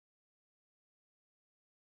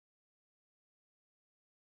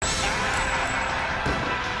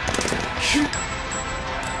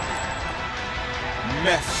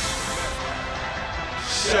meth,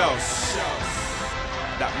 Shellz,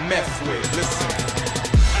 that meth with, listen.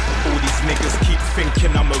 All these niggas keep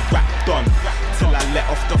thinking I'm a rap don, till I let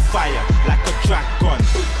off the fire like a dragon.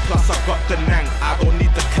 Plus I got the nang, I don't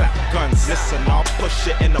need the clap guns. Listen, I'll push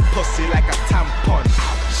it in the pussy like a tampon.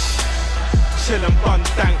 Chillin' bun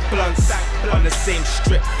dank blunts on the same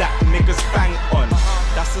strip that niggas bang on.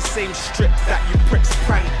 That's the same strip that you pricks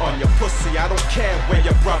prank on. Your pussy, I don't care where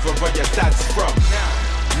your brother or your dad's from.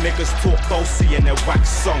 Niggas talk bossy in their wax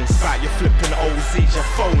songs, like you're flipping OZs,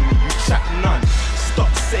 you're phony, you trap none.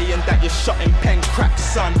 Stop saying that you're shot in pen crack,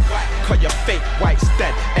 son. Cause your fake white's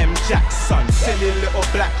dead, M. Jackson. Silly little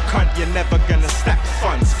black cunt, you're never gonna stack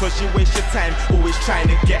funds. Cause you waste your time always trying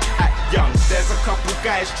to get at youngs. There's a couple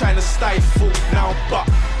guys trying to stifle now, but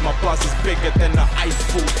my buzz is bigger than the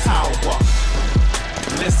Eiffel Tower.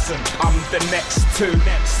 Listen, I'm the next two.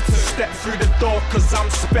 Step through the door cause I'm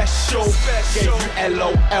special. Gave you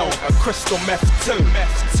L.O.L, a crystal meth too.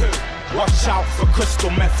 Watch out for crystal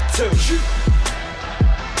meth too.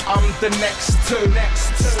 I'm the next two.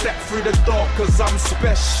 Step through the door cause I'm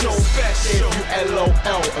special. Gave you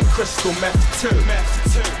L.O.L and crystal meth too.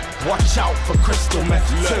 Watch out for crystal meth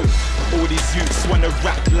too. All these youths wanna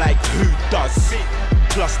rap like who does?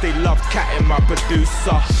 Plus they love catting my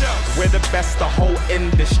producer. We're the best the whole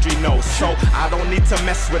industry knows, so I don't need to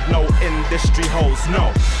mess with no industry hoes,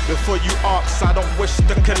 no. Before you ask, I don't wish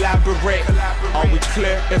to collaborate. Are we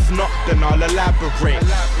clear? If not, then I'll elaborate.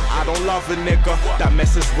 I don't love a nigga that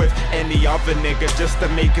messes with any other nigga just to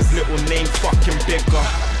make his little name fucking bigger.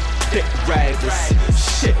 Dick riders,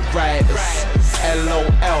 shit riders,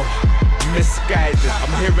 L.O.L, misguided.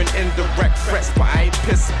 I'm hearing indirect threats, but I ain't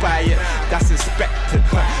pissed by it. That's expected,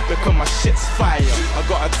 because my shit's fire. I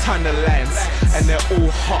got a ton of lines, and they're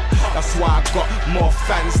all hot. That's why I got more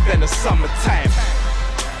fans than the summertime.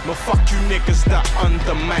 But fuck you niggas that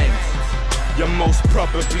undermine. You're most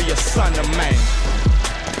probably a son of mine.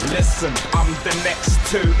 Listen, I'm the next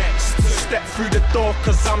two. Step through the door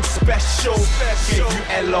cause I'm special. Gave you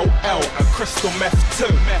L.O.L and crystal meth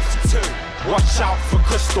too. Watch out for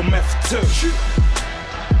crystal meth too.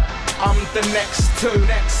 I'm the next two.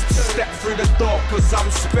 Step through the door cause I'm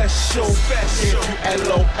special. Gave you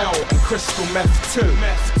L.O.L and crystal meth too.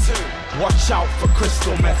 Watch out for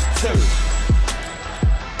crystal meth too.